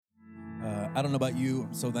I don't know about you,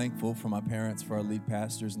 I'm so thankful for my parents, for our lead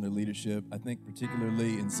pastors and their leadership. I think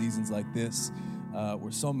particularly in seasons like this,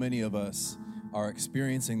 where so many of us are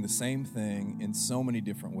experiencing the same thing in so many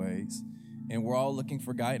different ways, and we're all looking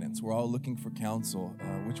for guidance. We're all looking for counsel.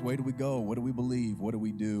 Which way do we go? What do we believe? What do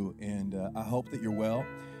we do? And I hope that you're well.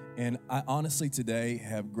 And I honestly today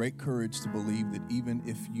have great courage to believe that even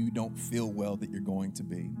if you don't feel well, that you're going to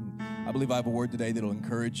be. I believe I have a word today that'll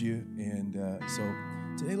encourage you. And so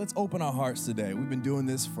today, let's open our hearts today. We've been doing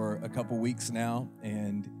this for a couple weeks now.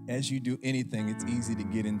 And as you do anything, it's easy to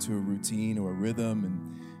get into a routine or a rhythm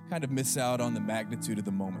and kind of miss out on the magnitude of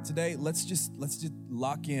the moment. Today, let's just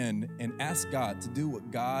lock in and ask God to do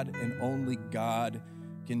what God and only God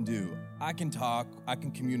can do. I can talk, I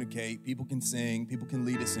can communicate, people can sing, people can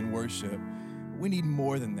lead us in worship. We need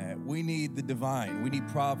more than that. We need the divine. We need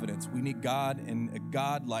providence. We need God in a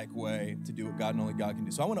God-like way to do what God and only God can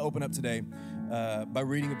do. So I want to open up today by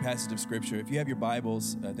reading a passage of Scripture. If you have your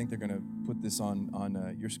Bibles, I think they're going to put this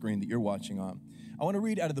on your screen that you're watching on. I want to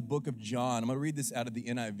read out of the book of John. I'm going to read this out of the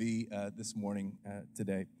NIV this morning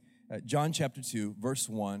today. John chapter 2, verse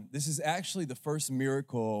 1. This is actually the first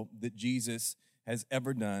miracle that Jesus has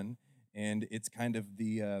ever done, and it's kind of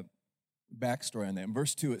the backstory on that. In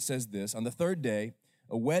verse 2, it says this: on the third day,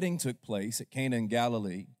 a wedding took place at Cana in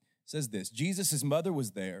Galilee. It says this: Jesus' mother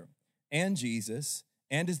was there, and Jesus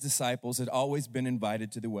and his disciples had always been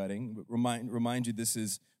invited to the wedding. Remind you, this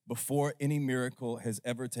is before any miracle has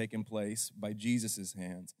ever taken place by Jesus'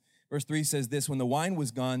 hands. Verse 3 says this: when the wine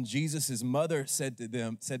was gone, Jesus' mother said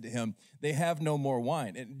to him, they have no more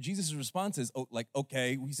wine. And Jesus' response is,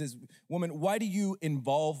 okay. He says, woman, why do you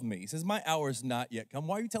involve me? He says, my hour is not yet come.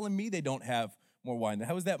 Why are you telling me they don't have more wine?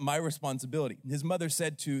 How is that my responsibility? His mother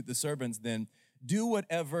said to the servants then, do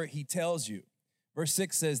whatever he tells you. Verse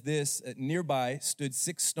 6 says this: nearby stood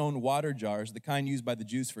 6 stone water jars, the kind used by the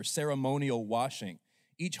Jews for ceremonial washing,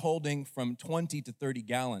 each holding from 20 to 30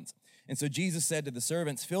 gallons. And so Jesus said to the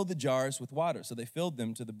servants, fill the jars with water. So they filled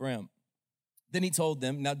them to the brim. Then he told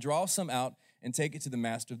them, now draw some out and take it to the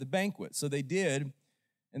master of the banquet. So they did.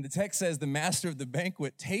 And the text says the master of the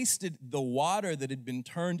banquet tasted the water that had been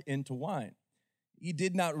turned into wine. He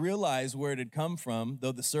did not realize where it had come from,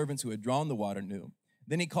 though the servants who had drawn the water knew.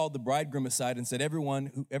 Then he called the bridegroom aside and said,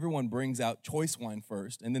 everyone brings out choice wine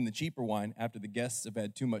first, and then the cheaper wine after the guests have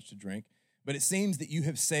had too much to drink. But it seems that you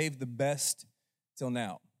have saved the best till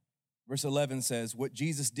now. Verse 11 says, what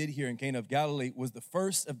Jesus did here in Cana of Galilee was the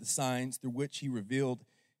first of the signs through which he revealed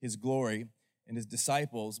his glory, and his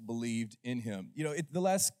disciples believed in him. You know, the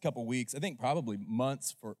last couple weeks, I think probably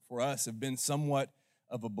months for us, have been somewhat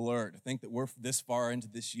of a blur. To think that we're this far into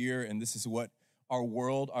this year, and this is what our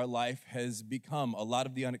world, our life has become. A lot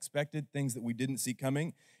of the unexpected things that we didn't see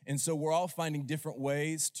coming. And so we're all finding different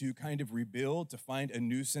ways to kind of rebuild, to find a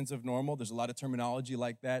new sense of normal. There's a lot of terminology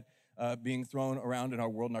like that being thrown around in our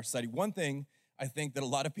world and our society. One thing I think that a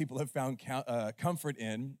lot of people have found comfort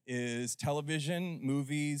in is television,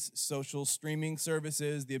 movies, social streaming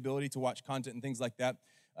services, the ability to watch content and things like that.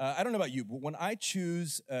 I don't know about you, but when I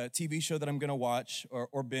choose a TV show that I'm going to watch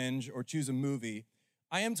or binge or choose a movie,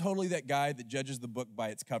 I am totally that guy that judges the book by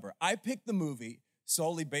its cover. I pick the movie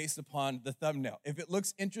solely based upon the thumbnail. If it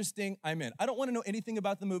looks interesting, I'm in. I don't want to know anything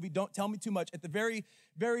about the movie. Don't tell me too much. At the very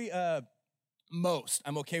most,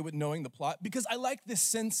 I'm okay with knowing the plot because I like this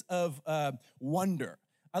sense of wonder.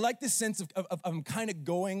 I like this sense of kind of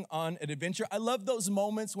going on an adventure. I love those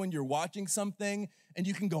moments when you're watching something and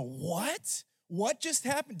you can go, what? What just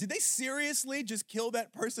happened? Did they seriously just kill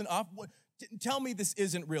that person off? Tell me this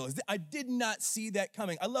isn't real. I did not see that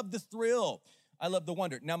coming. I love the thrill. I love the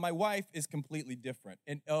wonder. Now, my wife is completely different.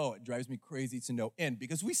 And it drives me crazy to no end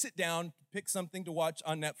because we sit down, pick something to watch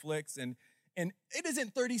on Netflix, and it is in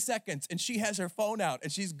 30 seconds, and she has her phone out,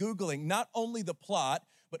 and she's Googling not only the plot,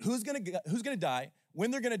 but who's gonna die, when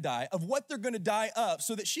they're gonna die, of what they're gonna die of,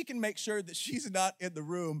 so that she can make sure that she's not in the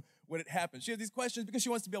room when it happens. She has these questions because she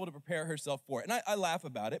wants to be able to prepare herself for it. And I laugh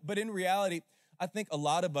about it, but in reality, I think a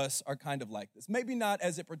lot of us are kind of like this. Maybe not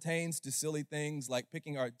as it pertains to silly things like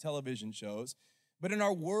picking our television shows, but in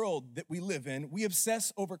our world that we live in, we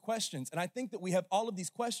obsess over questions. And I think that we have all of these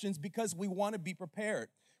questions because we want to be prepared.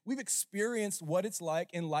 We've experienced what it's like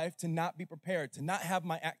in life to not be prepared, to not have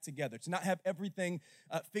my act together, to not have everything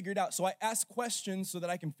figured out. So I ask questions so that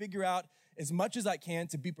I can figure out as much as I can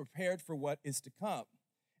to be prepared for what is to come.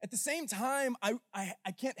 At the same time, I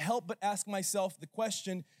can't help but ask myself the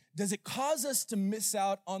question, does it cause us to miss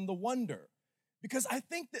out on the wonder? Because I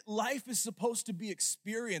think that life is supposed to be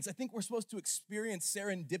experienced. I think we're supposed to experience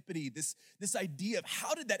serendipity, this idea of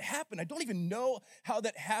how did that happen? I don't even know how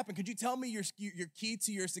that happened. Could you tell me your key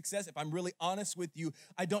to your success? If I'm really honest with you,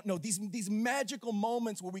 I don't know. These magical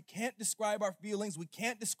moments where we can't describe our feelings, we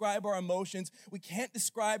can't describe our emotions, we can't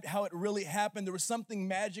describe how it really happened. There was something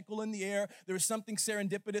magical in the air. There was something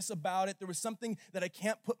serendipitous about it. There was something that I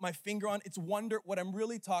can't put my finger on. It's wonder. What I'm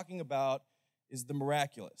really talking about is the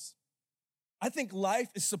miraculous. I think life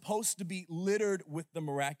is supposed to be littered with the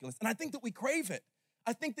miraculous, and I think that we crave it.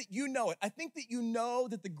 I think that you know it. I think that you know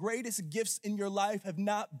that the greatest gifts in your life have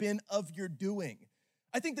not been of your doing.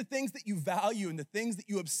 I think the things that you value and the things that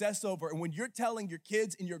you obsess over, and when you're telling your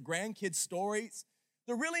kids and your grandkids stories,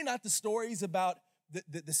 they're really not the stories about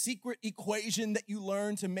the secret equation that you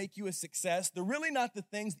learned to make you a success. They're really not the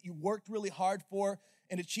things that you worked really hard for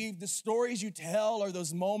and achieved. The stories you tell are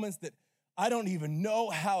those moments that I don't even know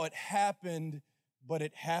how it happened, but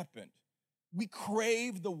it happened. We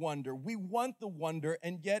crave the wonder. We want the wonder,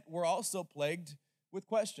 and yet we're also plagued with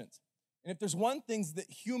questions. And if there's one thing that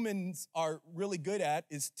humans are really good at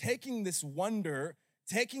is taking this wonder,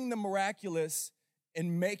 taking the miraculous,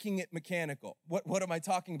 and making it mechanical. What am I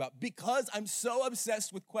talking about? Because I'm so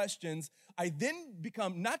obsessed with questions, I then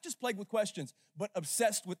become not just plagued with questions, but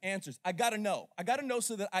obsessed with answers. I gotta know. I gotta know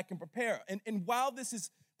so that I can prepare. And while this is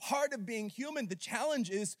part of being human, the challenge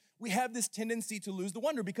is we have this tendency to lose the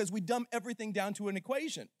wonder because we dumb everything down to an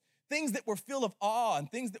equation. Things that were full of awe and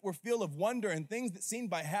things that were full of wonder and things that seemed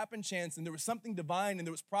by happen chance, and there was something divine and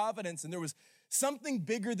there was providence and there was something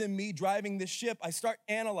bigger than me driving this ship. I start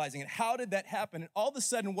analyzing it. How did that happen? And all of a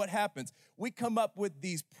sudden, what happens? We come up with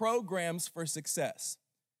these programs for success.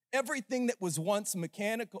 Everything that was once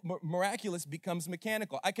miraculous becomes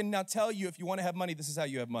mechanical. I can now tell you, if you want to have money, this is how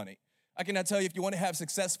you have money. I can now tell you, if you want to have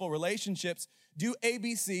successful relationships, do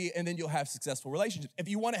ABC, and then you'll have successful relationships. If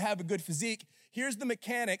you want to have a good physique, here's the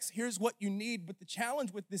mechanics, here's what you need. But the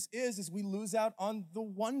challenge with this is we lose out on the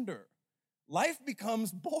wonder. Life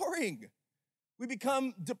becomes boring. We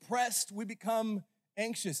become depressed. We become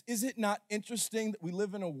anxious. Is it not interesting that we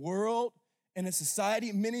live in a world and a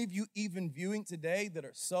society, many of you even viewing today, that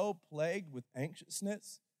are so plagued with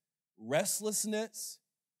anxiousness, restlessness,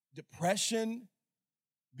 depression,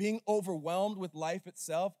 being overwhelmed with life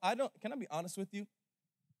itself? Can I be honest with you?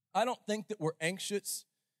 I don't think that we're anxious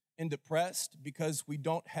and depressed because we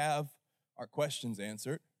don't have our questions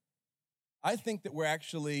answered. I think that we're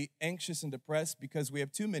actually anxious and depressed because we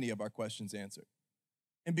have too many of our questions answered.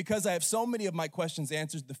 And because I have so many of my questions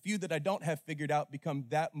answered, the few that I don't have figured out become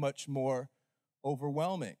that much more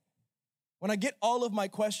overwhelming. When I get all of my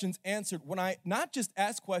questions answered, when I not just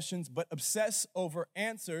ask questions, but obsess over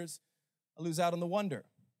answers, I lose out on the wonder.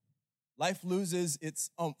 Life loses its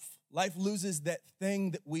oomph. Life loses that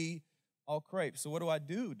thing that we all crave. So what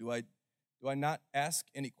do? Do I not ask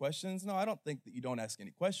any questions? No, I don't think that you don't ask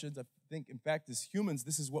any questions. I think, in fact, as humans,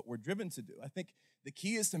 this is what we're driven to do. I think the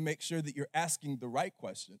key is to make sure that you're asking the right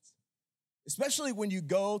questions, especially when you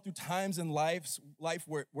go through times in life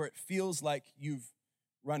where it feels like you've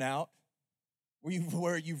run out,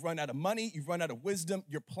 where you've run out of money, you've run out of wisdom,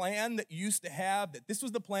 your plan that you used to have, that this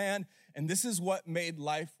was the plan, and this is what made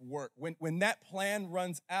life work. When that plan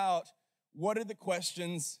runs out, what are the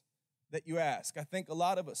questions that you ask? I think a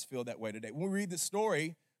lot of us feel that way today. When we read the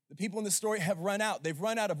story, the people in the story have run out. They've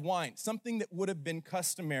run out of wine, something that would have been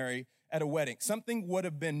customary at a wedding, something would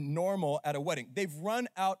have been normal at a wedding. They've run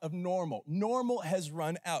out of normal. Normal has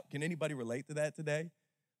run out. Can anybody relate to that today?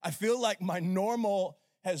 I feel like my normal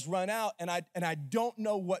has run out, and I don't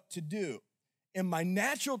know what to do. And my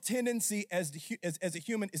natural tendency as a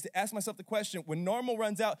human is to ask myself the question, when normal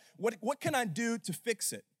runs out, what can I do to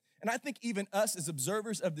fix it? And I think even us as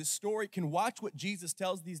observers of this story can watch what Jesus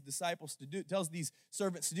tells these disciples to do, tells these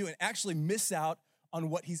servants to do, and actually miss out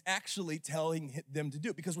on what he's actually telling them to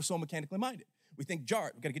do because we're so mechanically minded. We think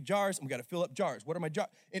jars. We got to get jars and we got to fill up jars. What are my jars?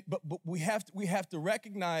 But we have to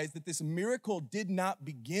recognize that this miracle did not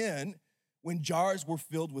begin when jars were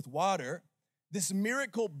filled with water. This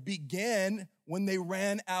miracle began when they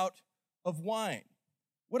ran out of wine.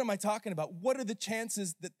 What am I talking about? What are the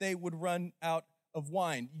chances that they would run out of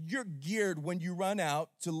wine? You're geared when you run out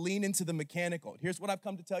to lean into the mechanical. Here's what I've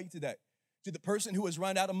come to tell you today. To the person who has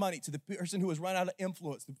run out of money, to the person who has run out of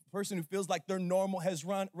influence, the person who feels like their normal has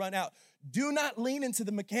run out, do not lean into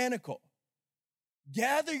the mechanical.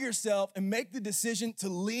 Gather yourself and make the decision to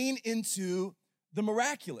lean into the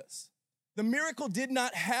miraculous. The miracle did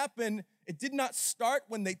not happen. It did not start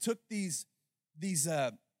when they took these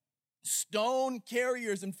stone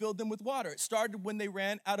carriers and filled them with water. It started when they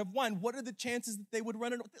ran out of wine. What are the chances that they would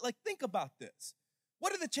run out? Like, think about this.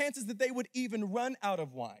 What are the chances that they would even run out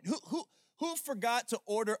of wine? Who forgot to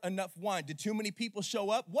order enough wine? Did too many people show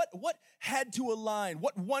up? What had to align?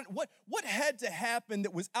 What had to happen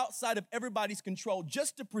that was outside of everybody's control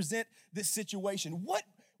just to present this situation?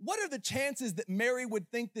 What are the chances that Mary would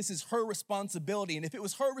think this is her responsibility? And if it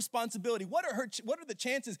was her responsibility, what are the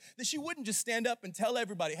chances that she wouldn't just stand up and tell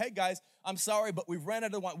everybody, hey guys, I'm sorry, but we've ran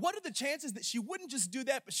out of wine? What are the chances that she wouldn't just do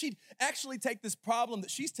that, but she'd actually take this problem that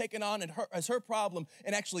she's taken on as her problem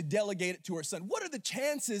and actually delegate it to her son? What are the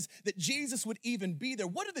chances that Jesus would even be there?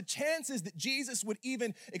 What are the chances that Jesus would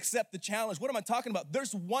even accept the challenge? What am I talking about?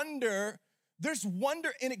 There's wonder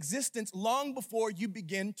in existence long before you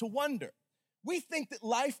begin to wonder. We think that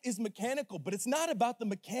life is mechanical, but it's not about the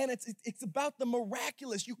mechanics. It's about the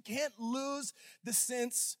miraculous. You can't lose the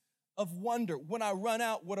sense of wonder. When I run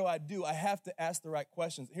out, what do? I have to ask the right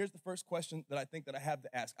questions. Here's the first question that I think that I have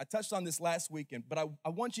to ask. I touched on this last weekend, but I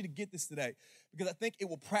want you to get this today because I think it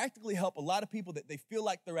will practically help a lot of people that they feel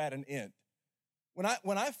like they're at an end. When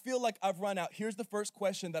I feel like I've run out, here's the first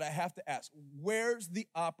question that I have to ask. Where's the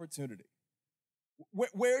opportunity?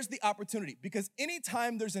 Where's the opportunity? Because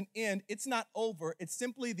anytime there's an end, it's not over. It's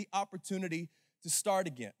simply the opportunity to start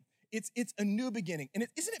again. It's a new beginning. And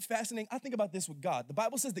isn't it fascinating? I think about this with God. The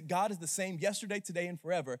Bible says that God is the same yesterday, today, and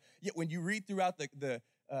forever. Yet when you read throughout the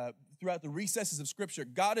recesses of Scripture,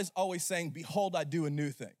 God is always saying, behold, I do a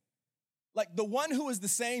new thing. Like the one who is the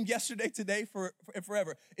same yesterday, today, and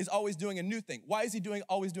forever is always doing a new thing. Why is he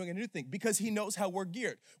always doing a new thing? Because he knows how we're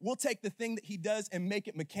geared. We'll take the thing that he does and make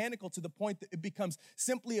it mechanical to the point that it becomes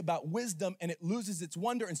simply about wisdom and it loses its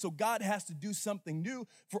wonder. And so God has to do something new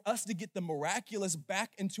for us to get the miraculous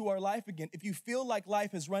back into our life again. If you feel like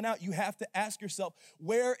life has run out, you have to ask yourself,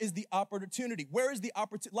 where is the opportunity? Where is the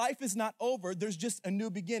opportunity? Life is not over. There's just a new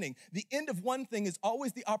beginning. The end of one thing is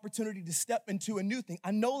always the opportunity to step into a new thing.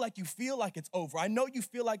 I know like you feel like it's over. I know you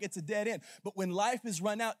feel like it's a dead end, but when life is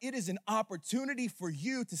run out, it is an opportunity for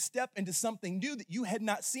you to step into something new that you had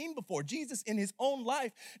not seen before. Jesus in his own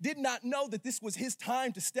life did not know that this was his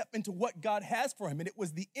time to step into what God has for him. And it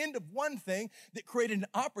was the end of one thing that created an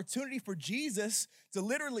opportunity for Jesus to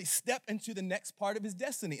literally step into the next part of his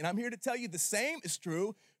destiny. And I'm here to tell you the same is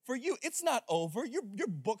true for you. It's not over. Your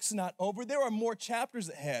book's not over. There are more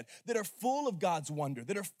chapters ahead that are full of God's wonder,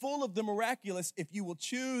 that are full of the miraculous if you will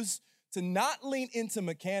choose to not lean into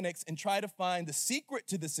mechanics and try to find the secret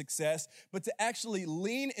to the success, but to actually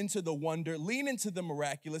lean into the wonder, lean into the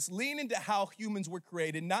miraculous, lean into how humans were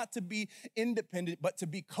created, not to be independent, but to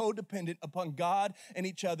be codependent upon God and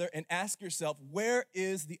each other, and ask yourself, where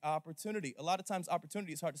is the opportunity? A lot of times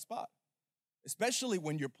opportunity is hard to spot, especially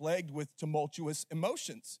when you're plagued with tumultuous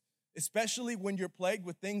emotions, especially when you're plagued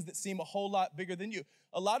with things that seem a whole lot bigger than you.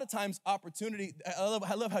 A lot of times opportunity, I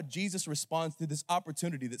love how Jesus responds to this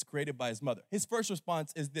opportunity that's created by his mother. His first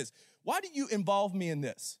response is this: why do you involve me in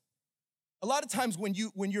this? A lot of times when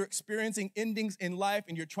you're experiencing endings in life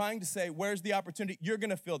and you're trying to say, where's the opportunity? You're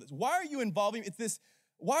gonna feel this. Why are you involving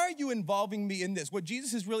me in this? What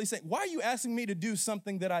Jesus is really saying, why are you asking me to do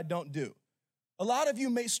something that I don't do? A lot of you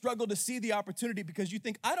may struggle to see the opportunity because you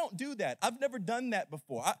think, I don't do that. I've never done that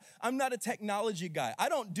before. I'm not a technology guy. I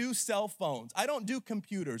don't do cell phones. I don't do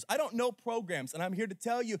computers. I don't know programs. And I'm here to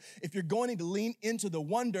tell you, if you're going to lean into the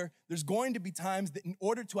wonder, there's going to be times that in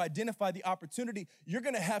order to identify the opportunity, you're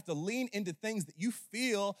going to have to lean into things that you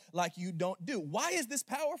feel like you don't do. Why is this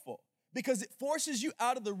powerful? Because it forces you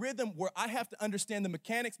out of the rhythm where I have to understand the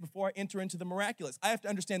mechanics before I enter into the miraculous. I have to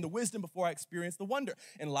understand the wisdom before I experience the wonder.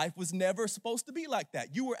 And life was never supposed to be like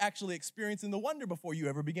that. You were actually experiencing the wonder before you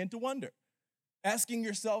ever began to wonder. Asking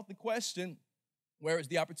yourself the question, where is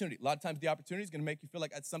the opportunity? A lot of times the opportunity is going to make you feel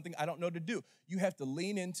like that's something I don't know to do. You have to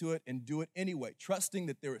lean into it and do it anyway, trusting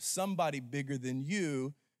that there is somebody bigger than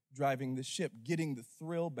you driving the ship, getting the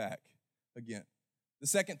thrill back again. The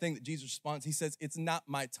second thing that Jesus responds, he says, it's not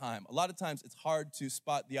my time. A lot of times it's hard to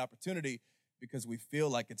spot the opportunity because we feel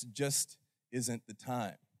like it just isn't the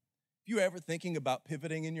time. If you were ever thinking about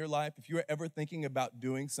pivoting in your life, if you were ever thinking about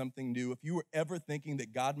doing something new, if you were ever thinking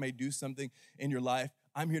that God may do something in your life,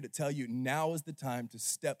 I'm here to tell you, now is the time to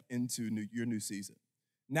step into your new season.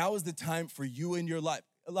 Now is the time for you in your life.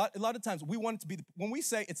 A lot of times we want it to be, when we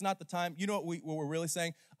say it's not the time, you know what we're really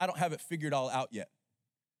saying? I don't have it figured all out yet.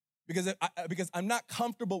 Because I'm not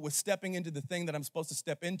comfortable with stepping into the thing that I'm supposed to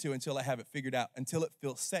step into until I have it figured out, until it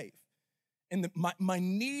feels safe. And my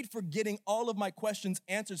need for getting all of my questions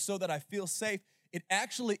answered so that I feel safe, it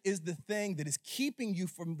actually is the thing that is keeping you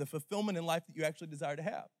from the fulfillment in life that you actually desire to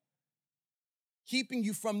have. Keeping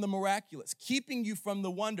you from the miraculous, keeping you from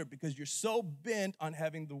the wonder because you're so bent on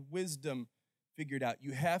having the wisdom figured out.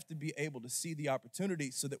 You have to be able to see the opportunity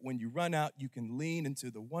so that when you run out, you can lean into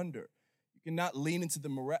the wonder. You cannot lean into the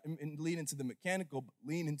mechanical, but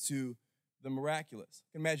lean into the miraculous.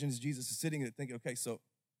 I can imagine as Jesus is sitting there thinking, okay, so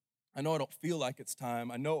I know I don't feel like it's time.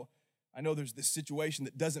 I know there's this situation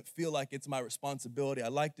that doesn't feel like it's my responsibility. I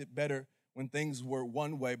liked it better when things were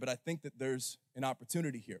one way, but I think that there's an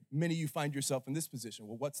opportunity here. Many of you find yourself in this position.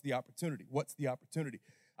 Well, what's the opportunity? What's the opportunity?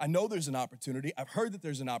 I know there's an opportunity. I've heard that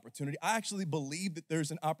there's an opportunity. I actually believe that there's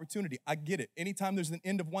an opportunity. I get it. Anytime there's an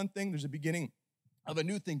end of one thing, there's a beginning of a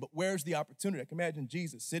new thing, but where's the opportunity? I can imagine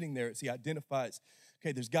Jesus sitting there as he identifies,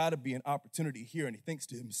 okay, there's got to be an opportunity here, and he thinks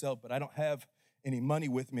to himself, but I don't have any money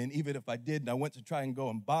with me, and even if I did and I went to try and go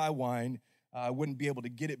and buy wine, I wouldn't be able to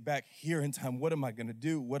get it back here in time. What am I going to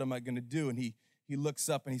do? What am I going to do? And he looks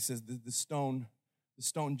up and he says, the stone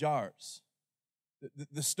jars.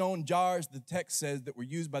 The stone jars, the text says, that were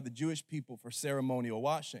used by the Jewish people for ceremonial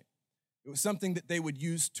washing. It was something that they would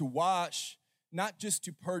use to wash, not just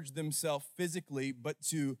to purge themselves physically, but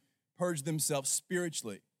to purge themselves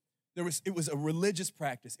spiritually. It was a religious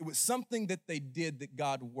practice. It was something that they did that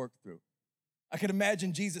God worked through. I could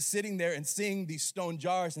imagine Jesus sitting there and seeing these stone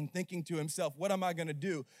jars and thinking to himself, what am I going to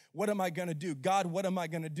do? What am I going to do? God, what am I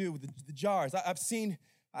going to do with the jars? I've seen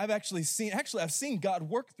God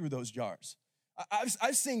work through those jars.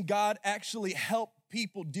 I've seen God actually help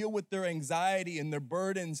people deal with their anxiety and their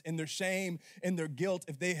burdens and their shame and their guilt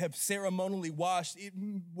if they have ceremonially washed,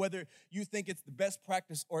 whether you think it's the best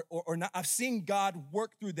practice or not. I've seen God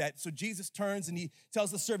work through that. So Jesus turns and he tells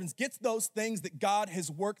the servants, get those things that God has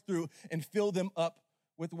worked through and fill them up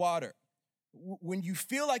with water. When you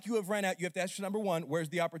feel like you have run out, you have to ask, number one, where's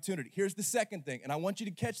the opportunity? Here's the second thing, and I want you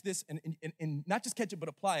to catch this and not just catch it, but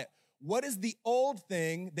apply it. What is the old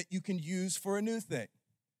thing that you can use for a new thing?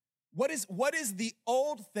 What is the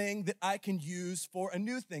old thing that I can use for a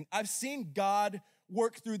new thing? I've seen God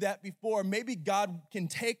work through that before. Maybe God can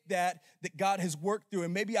take that God has worked through,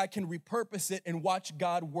 and maybe I can repurpose it and watch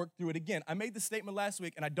God work through it again. I made the statement last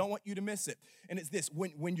week, and I don't want you to miss it. And it's this: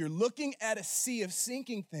 when you're looking at a sea of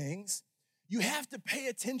sinking things, you have to pay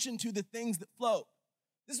attention to the things that float.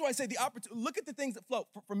 This is why I say look at the things that float.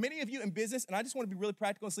 For many of you in business, and I just want to be really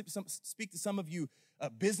practical and speak to some of you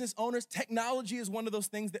business owners, technology is one of those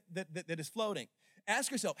things that is floating. Ask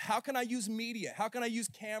yourself, how can I use media? How can I use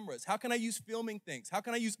cameras? How can I use filming things? How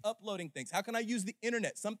can I use uploading things? How can I use the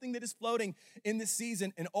internet? Something that is floating in this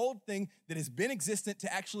season, an old thing that has been existent,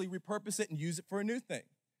 to actually repurpose it and use it for a new thing.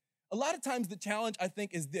 A lot of times the challenge, I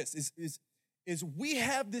think, is this, is we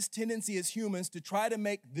have this tendency as humans to try to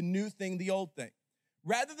make the new thing the old thing.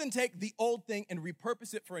 Rather than take the old thing and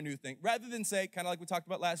repurpose it for a new thing, rather than say, kind of like we talked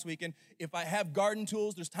about last weekend, if I have garden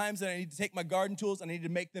tools, there's times that I need to take my garden tools and I need to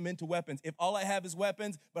make them into weapons. If all I have is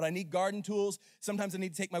weapons, but I need garden tools, sometimes I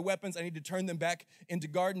need to take my weapons, I need to turn them back into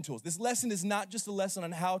garden tools. This lesson is not just a lesson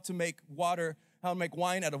on how to make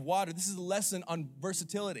wine out of water. This is a lesson on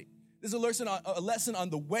versatility. This is a lesson on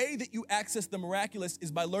the way that you access the miraculous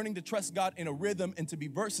is by learning to trust God in a rhythm and to be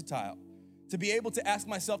versatile. To be able to ask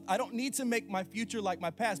myself, I don't need to make my future like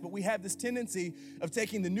my past, but we have this tendency of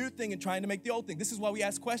taking the new thing and trying to make the old thing. This is why we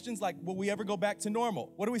ask questions like, will we ever go back to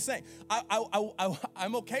normal? What are we saying?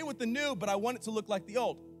 I'm okay with the new, but I want it to look like the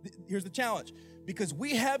old. Here's the challenge. Because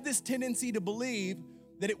we have this tendency to believe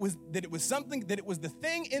that it was the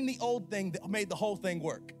thing in the old thing that made the whole thing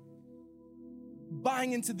work.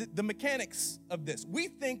 Buying into the mechanics of this. We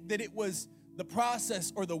think that it was the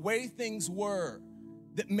process or the way things were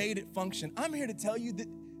that made it function. I'm here to tell you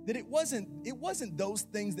that it wasn't those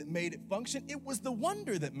things that made it function. It was the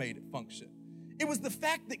wonder that made it function. It was the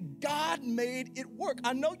fact that God made it work.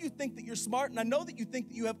 I know you think that you're smart, and I know that you think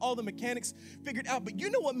that you have all the mechanics figured out, but you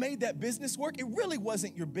know what made that business work? It really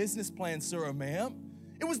wasn't your business plan, sir or ma'am.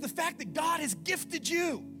 It was the fact that God has gifted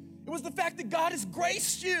you. It was the fact that God has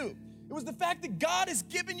graced you. It was the fact that God has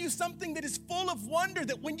given you something that is full of wonder,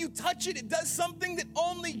 that when you touch it, it does something that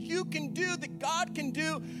only you can do, that God can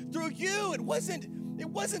do through you. It wasn't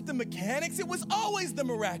the mechanics. It was always the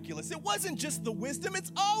miraculous. It wasn't just the wisdom.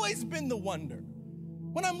 It's always been the wonder.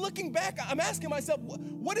 When I'm looking back, I'm asking myself,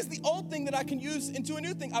 what is the old thing that I can use into a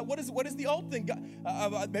new thing? What is the old thing?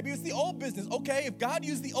 Maybe it's the old business. Okay, if God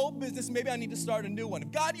used the old business, maybe I need to start a new one.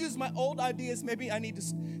 If God used my old ideas, maybe I need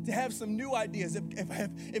to have some new ideas. If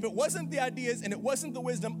it wasn't the ideas and it wasn't the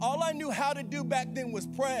wisdom, all I knew how to do back then was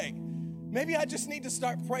pray. Maybe I just need to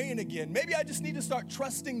start praying again. Maybe I just need to start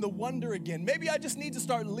trusting the wonder again. Maybe I just need to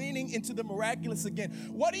start leaning into the miraculous again.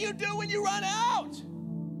 What do you do when you run out?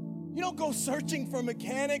 You don't go searching for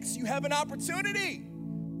mechanics. You have an opportunity.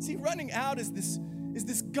 See, running out is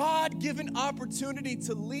this God-given opportunity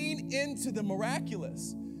to lean into the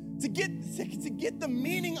miraculous, to get the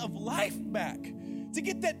meaning of life back, to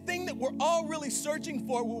get that thing that we're all really searching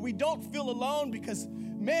for where we don't feel alone because,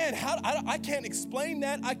 man, I can't explain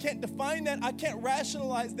that. I can't define that. I can't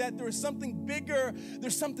rationalize that. There is something bigger.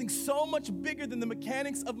 There's something so much bigger than the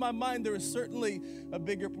mechanics of my mind. There is certainly a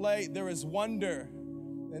bigger play. There is wonder,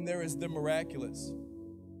 and there is the miraculous.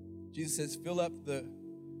 Jesus says, fill up the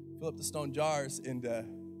stone jars and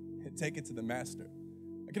take it to the master.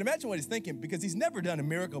 I can imagine what he's thinking because he's never done a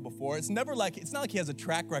miracle before. It's not like he has a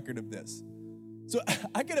track record of this. So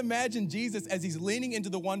I can imagine Jesus as he's leaning into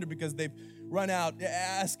the wonder because they've run out,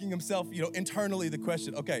 asking himself, internally the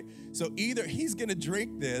question, okay, so either he's gonna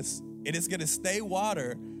drink this and it's gonna stay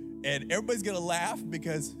water and everybody's gonna laugh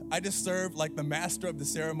because I just served like the master of the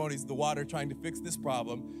ceremonies, the water, trying to fix this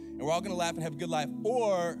problem, and we're all gonna laugh and have a good life,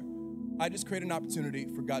 or I just create an opportunity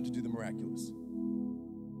for God to do the miraculous.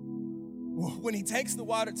 When he takes the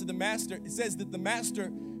water to the master, it says that the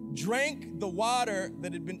master drank the water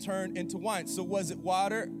that had been turned into wine. So was it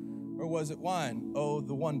water or was it wine? Oh,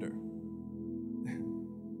 the wonder.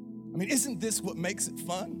 I mean, isn't this what makes it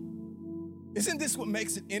fun? Isn't this what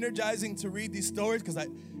makes it energizing to read these stories?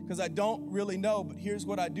 Because I don't really know, but here's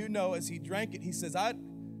what I do know. As he drank it, he says, I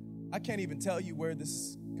can't even tell you where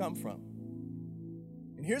this come from.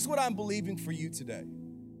 And here's what I'm believing for you today.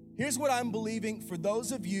 Here's what I'm believing for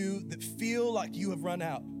those of you that feel like you have run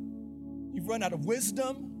out. You've run out of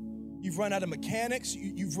wisdom. You've run out of mechanics.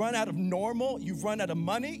 You've run out of normal. You've run out of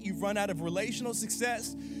money. You've run out of relational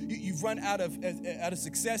success. You've run out of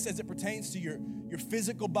success as it pertains to your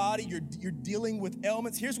physical body. You're dealing with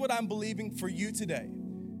ailments. Here's what I'm believing for you today.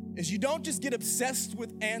 Is you don't just get obsessed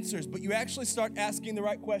with answers, but you actually start asking the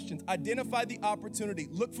right questions. Identify the opportunity.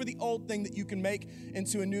 Look for the old thing that you can make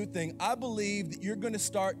into a new thing. I believe that you're going to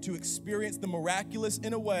start to experience the miraculous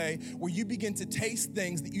in a way where you begin to taste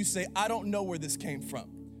things that you say, I don't know where this came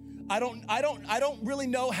from. I don't really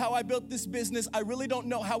know how I built this business. I really don't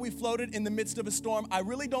know how we floated in the midst of a storm. I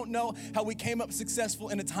really don't know how we came up successful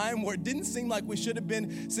in a time where it didn't seem like we should have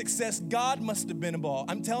been success. God must have been involved.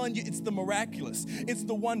 I'm telling you, it's the miraculous. It's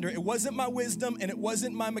the wonder. It wasn't my wisdom and it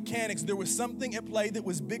wasn't my mechanics. There was something at play that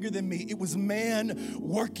was bigger than me. It was man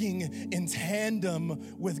working in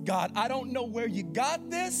tandem with God. I don't know where you got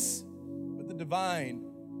this, but the divine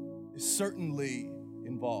is certainly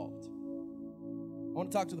involved. I want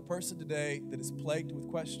to talk to the person today that is plagued with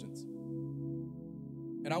questions.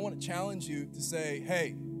 And I want to challenge you to say,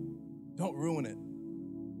 hey, don't ruin it.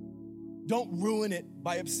 Don't ruin it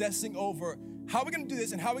by obsessing over how are we going to do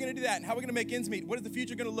this and how are we going to do that and how are we going to make ends meet? What is the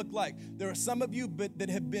future going to look like? There are some of you that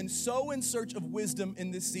have been so in search of wisdom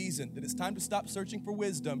in this season that it's time to stop searching for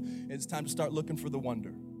wisdom and it's time to start looking for the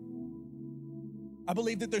wonder. I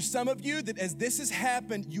believe that there's some of you that as this has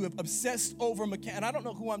happened, you have obsessed over and I don't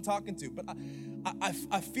know who I'm talking to, but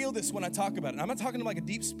I feel this when I talk about it. I'm not talking about like a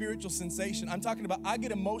deep spiritual sensation. I'm talking about I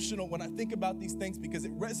get emotional when I think about these things because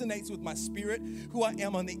it resonates with my spirit, who I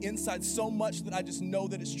am on the inside so much that I just know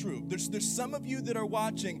that it's true. There's some of you that are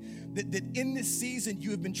watching that in this season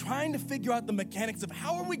you have been trying to figure out the mechanics of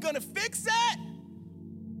how are we going to fix it?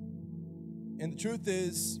 And the truth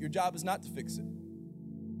is your job is not to fix it.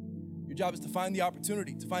 Your job is to find the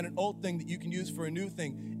opportunity, to find an old thing that you can use for a new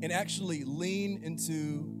thing and actually lean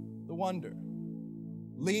into the wonder.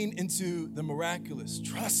 Lean into the miraculous.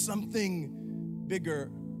 Trust something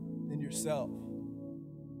bigger than yourself.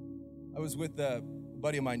 I was with a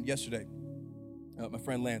buddy of mine yesterday, my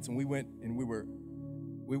friend Lance, and we went and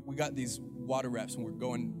we got these water rafts and we're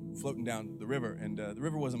floating down the river, and the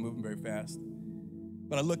river wasn't moving very fast.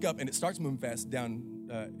 But I look up and it starts moving fast down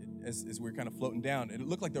as we're kind of floating down, and it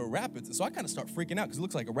looked like there were rapids. And so I kind of start freaking out because it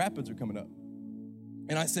looks like rapids are coming up.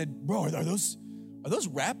 And I said, bro, are those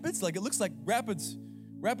rapids? Like it looks like rapids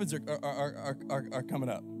are coming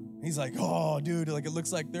up. He's like, oh, dude, like it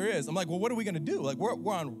looks like there is. I'm like, well, what are we gonna do? Like we're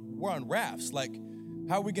on rafts. Like,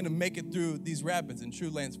 how are we gonna make it through these rapids in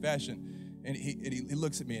true Lance fashion? And he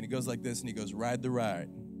looks at me and he goes like this, and he goes, ride the ride.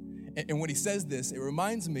 And when he says this, it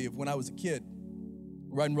reminds me of when I was a kid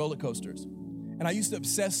riding roller coasters. And I used to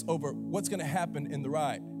obsess over what's gonna happen in the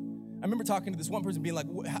ride. I remember talking to this one person being like,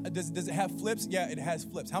 does it have flips? Yeah, it has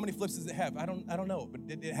flips. How many flips does it have? I don't know, but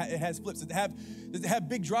it has flips. Does it have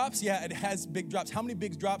big drops? Yeah, it has big drops. How many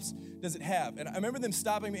big drops does it have? And I remember them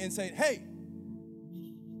stopping me and saying, hey,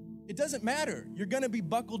 it doesn't matter. You're gonna be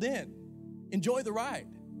buckled in. Enjoy the ride.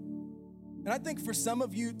 And I think for some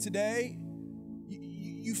of you today,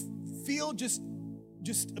 you feel just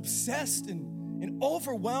obsessed and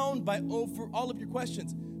overwhelmed by all of your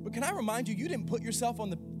questions. But can I remind you, you didn't put yourself on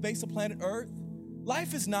the face of planet Earth.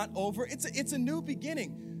 Life is not over. It's a new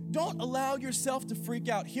beginning. Don't allow yourself to freak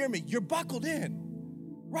out. Hear me. You're buckled in.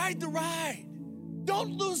 Ride the ride.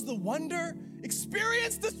 Don't lose the wonder.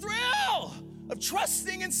 Experience the thrill of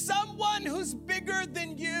trusting in someone who's bigger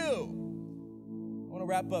than you. I want to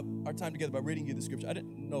wrap up our time together by reading you the scripture. I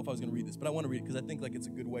didn't know if I was going to read this, but I want to read it because I think it's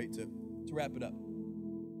a good way to wrap it up.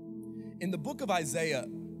 In the book of Isaiah,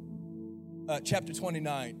 chapter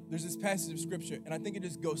 29, there's this passage of scripture, and I think it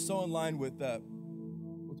just goes so in line with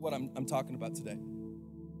what I'm talking about today.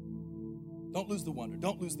 Don't lose the wonder.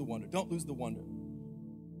 Don't lose the wonder. Don't lose the wonder.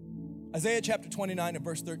 Isaiah chapter 29 and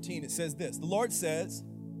verse 13, it says this. The Lord says,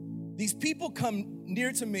 these people come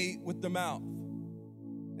near to me with their mouth,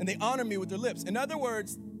 and they honor me with their lips. In other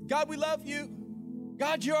words, God, we love you.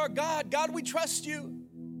 God, you're our God. God, we trust you.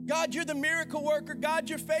 God, you're the miracle worker. God,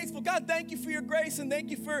 you're faithful. God, thank you for your grace and thank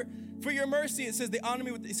you for your mercy. It says they honor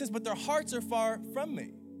me with, it says, but their hearts are far from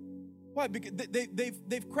me. Why? Because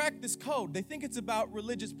they've cracked this code. They think it's about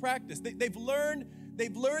religious practice. They've learned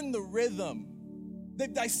the rhythm.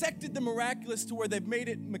 They've dissected the miraculous to where they've made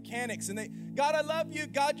it mechanics. And God, I love you.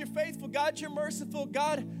 God, you're faithful. God, you're merciful.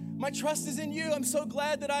 God, my trust is in you. I'm so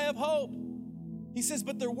glad that I have hope. He says,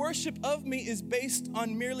 but their worship of me is based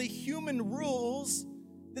on merely human rules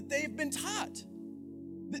that they've been taught.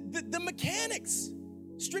 The mechanics,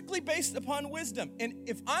 strictly based upon wisdom. And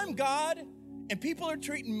if I'm God and people are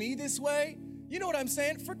treating me this way, you know what I'm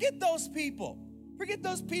saying? Forget those people. Forget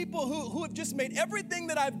those people who have just made everything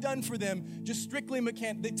that I've done for them just strictly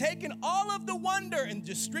mechanical. They've taken all of the wonder and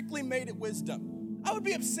just strictly made it wisdom. I would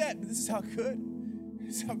be upset, but this is how good,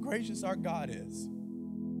 this is how gracious our God is.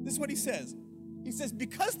 This is what he says. He says,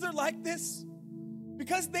 because they're like this,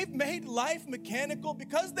 because they've made life mechanical,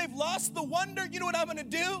 because they've lost the wonder, you know what I'm going to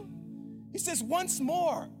do? He says, once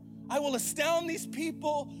more, I will astound these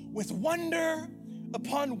people with wonder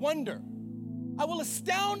upon wonder. I will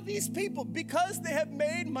astound these people because they have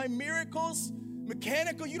made my miracles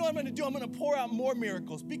mechanical. You know what I'm going to do? I'm going to pour out more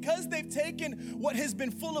miracles. Because they've taken what has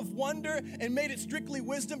been full of wonder and made it strictly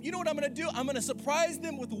wisdom, you know what I'm going to do? I'm going to surprise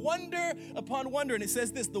them with wonder upon wonder. And it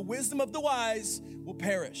says this, the wisdom of the wise will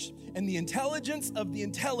perish, and the intelligence of the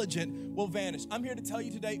intelligent will vanish. I'm here to tell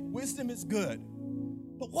you today, wisdom is good.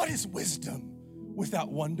 But what is wisdom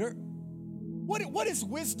without wonder? What is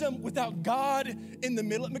wisdom without God in the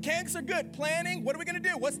middle? Mechanics are good. Planning, what are we going to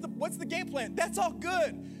do? What's the game plan? That's all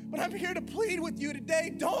good. But I'm here to plead with you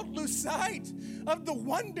today. Don't lose sight of the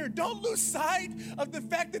wonder. Don't lose sight of the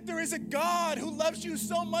fact that there is a God who loves you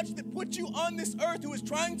so much that put you on this earth, who is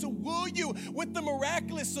trying to woo you with the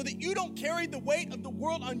miraculous so that you don't carry the weight of the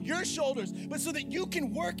world on your shoulders, but so that you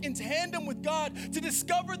can work in tandem with God to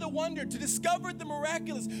discover the wonder, to discover the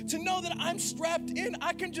miraculous, to know that I'm strapped in.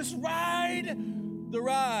 I can just ride the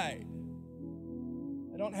ride.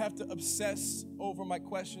 I don't have to obsess over my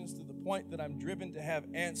questions to the point that I'm driven to have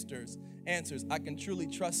answers. I can truly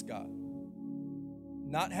trust God,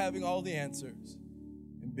 not having all the answers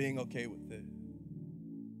and being okay with it.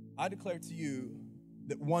 I declare to you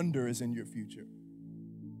that wonder is in your future.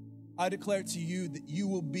 I declare to you that you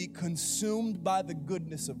will be consumed by the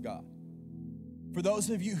goodness of God. For those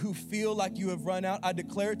of you who feel like you have run out, I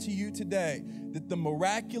declare to you today that the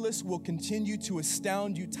miraculous will continue to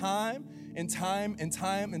astound you time and time and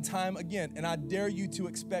time and time again. And I dare you to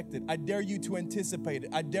expect it. I dare you to anticipate it.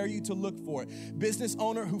 I dare you to look for it. Business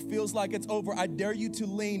owner who feels like it's over, I dare you to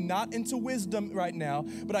lean not into wisdom right now,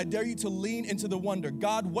 but I dare you to lean into the wonder.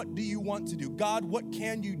 God, what do you want to do? God, what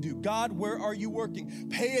can you do? God, where are you working?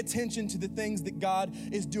 Pay attention to the things that God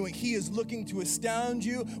is doing. He is looking to astound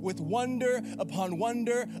you with wonder upon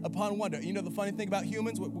wonder upon wonder. You know the funny thing about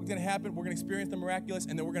humans, what's going to happen? We're going to experience the miraculous,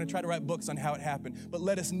 and then we're going to try to write books on how it happened. But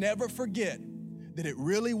let us never forget that it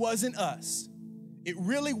really wasn't us. It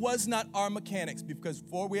really was not our mechanics, because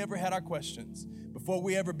before we ever had our questions, before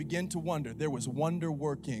we ever began to wonder, there was wonder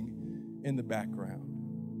working in the background.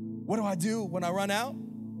 What do I do when I run out?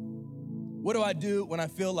 What do I do when I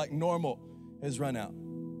feel like normal has run out?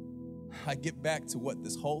 I get back to what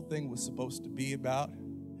this whole thing was supposed to be about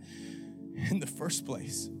in the first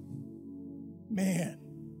place. Man,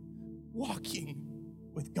 walking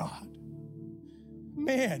with God.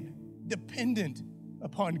 Man, dependent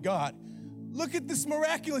upon God. Look at this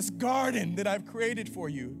miraculous garden that I've created for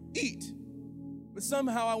you. Eat. But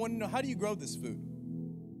somehow I want to know, how do you grow this food?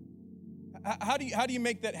 How do you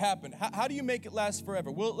make that happen? How do you make it last forever?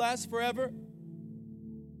 Will it last forever?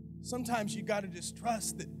 Sometimes you got to just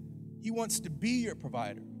trust that He wants to be your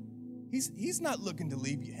provider. He's not looking to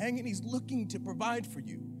leave you hanging. He's looking to provide for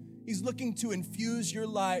you. He's looking to infuse your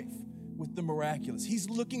life with the miraculous. He's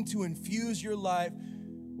looking to infuse your life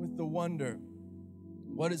with the wonder.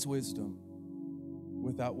 What is wisdom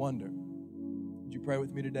without wonder? Would you pray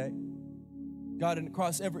with me today? God, and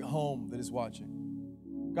across every home that is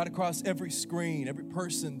watching, God, across every screen, every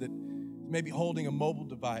person that may be holding a mobile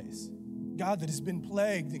device, God, that has been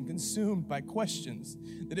plagued and consumed by questions,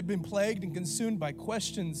 that have been plagued and consumed by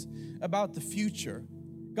questions about the future.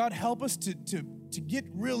 God, help us to get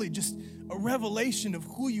really just a revelation of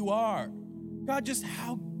who you are. God, just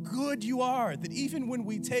how good you are, that even when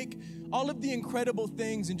we take all of the incredible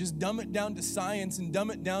things and just dumb it down to science and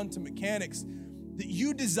dumb it down to mechanics, that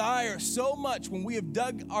you desire so much when we have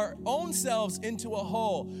dug our own selves into a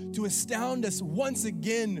hole to astound us once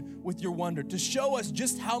again with your wonder, to show us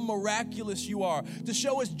just how miraculous you are, to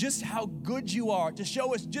show us just how good you are, to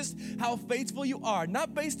show us just how faithful you are,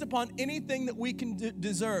 not based upon anything that we can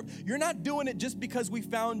deserve. You're not doing it just because we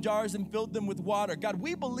found jars and filled them with water. God,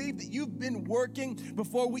 we believe that you've been working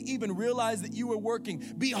before we even realized that you were working.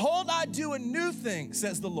 Behold, I do a new thing,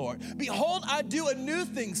 says the Lord. Behold, I do a new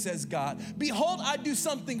thing, says God. Behold, I do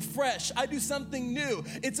something fresh. I do something new.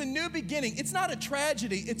 It's a new beginning. It's not a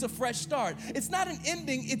tragedy. It's a fresh start. It's not an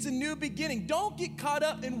ending. It's a new beginning. Don't get caught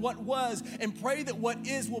up in what was and pray that what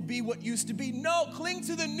is will be what used to be. No, cling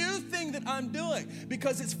to the new thing that I'm doing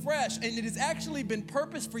because it's fresh and it has actually been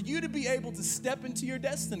purposed for you to be able to step into your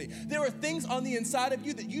destiny. There are things on the inside of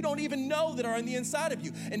you that you don't even know that are on the inside of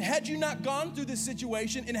you. And had you not gone through this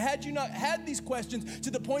situation and had you not had these questions to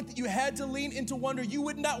the point that you had to lean into wonder, you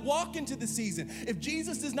would not walk into the season. If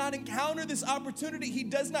Jesus does not encounter this opportunity, he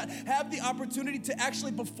does not have the opportunity to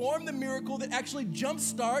actually perform the miracle that actually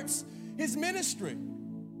jumpstarts his ministry.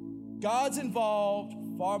 God's involved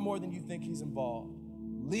far more than you think he's involved.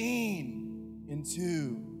 Lean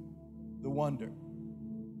into the wonder.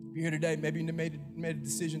 If you're here today, maybe you made a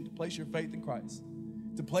decision to place your faith in Christ,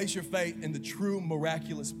 to place your faith in the true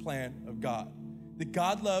miraculous plan of God. That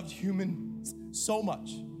God loved humans so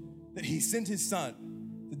much that he sent his son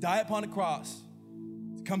to die upon a cross,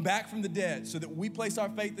 to come back from the dead so that we place our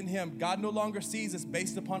faith in him. God no longer sees us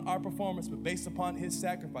based upon our performance, but based upon his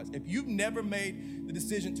sacrifice. If you've never made the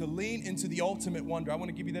decision to lean into the ultimate wonder, I want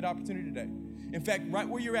to give you that opportunity today. In fact, right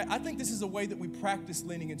where you're at, I think this is a way that we practice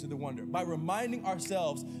leaning into the wonder, by reminding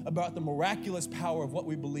ourselves about the miraculous power of what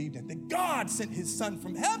we believed in, that God sent his son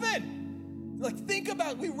from heaven. Like, think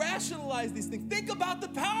about, we rationalize these things. Think about the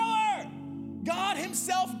power. God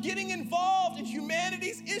himself getting involved in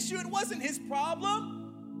humanity's issue. It wasn't his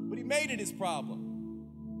problem, but he made it his problem.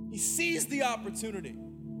 He seized the opportunity.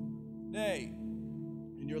 Today,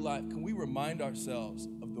 in your life, can we remind ourselves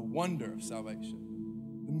of the wonder of salvation,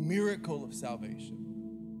 the miracle of salvation?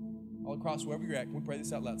 All across wherever you're at, can we pray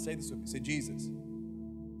this out loud? Say this with me. Say, Jesus,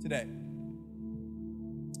 today,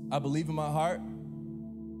 I believe in my heart,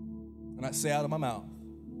 and I say out of my mouth,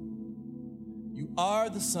 you are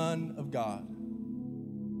the Son of God.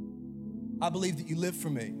 I believe that you lived for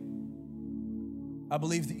me. I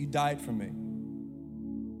believe that you died for me.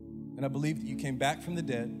 And I believe that you came back from the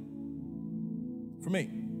dead for me.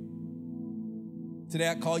 Today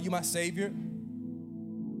I call you my Savior.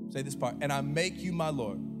 Say this part. And I make you my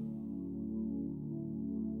Lord.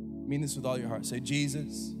 Mean this with all your heart. Say,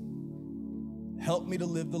 Jesus, help me to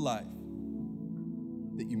live the life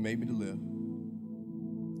that you made me to live.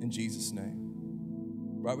 In Jesus' name.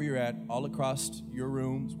 Right where you're at, all across your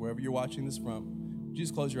rooms, wherever you're watching this from, would you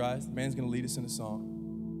just close your eyes? The man's going to lead us in a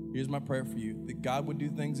song. Here's my prayer for you, that God would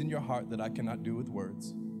do things in your heart that I cannot do with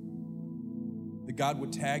words. That God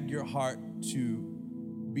would tag your heart to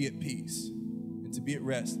be at peace and to be at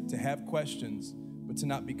rest, to have questions, but to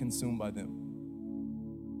not be consumed by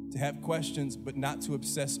them. To have questions, but not to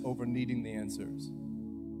obsess over needing the answers.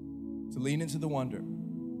 To lean into the wonder,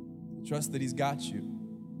 to trust that he's got you.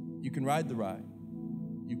 You can ride the ride.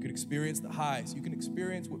 You could experience the highs. You can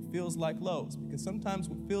experience what feels like lows, because sometimes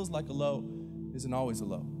what feels like a low isn't always a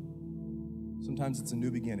low. Sometimes it's a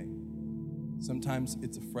new beginning. Sometimes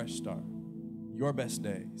it's a fresh start. Your best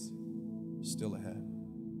days are still ahead.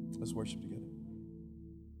 Let's worship together.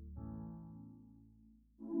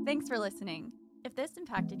 Thanks for listening. If this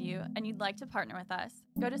impacted you and you'd like to partner with us,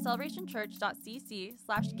 go to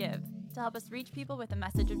celebrationchurch.cc/give to help us reach people with the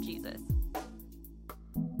message of Jesus.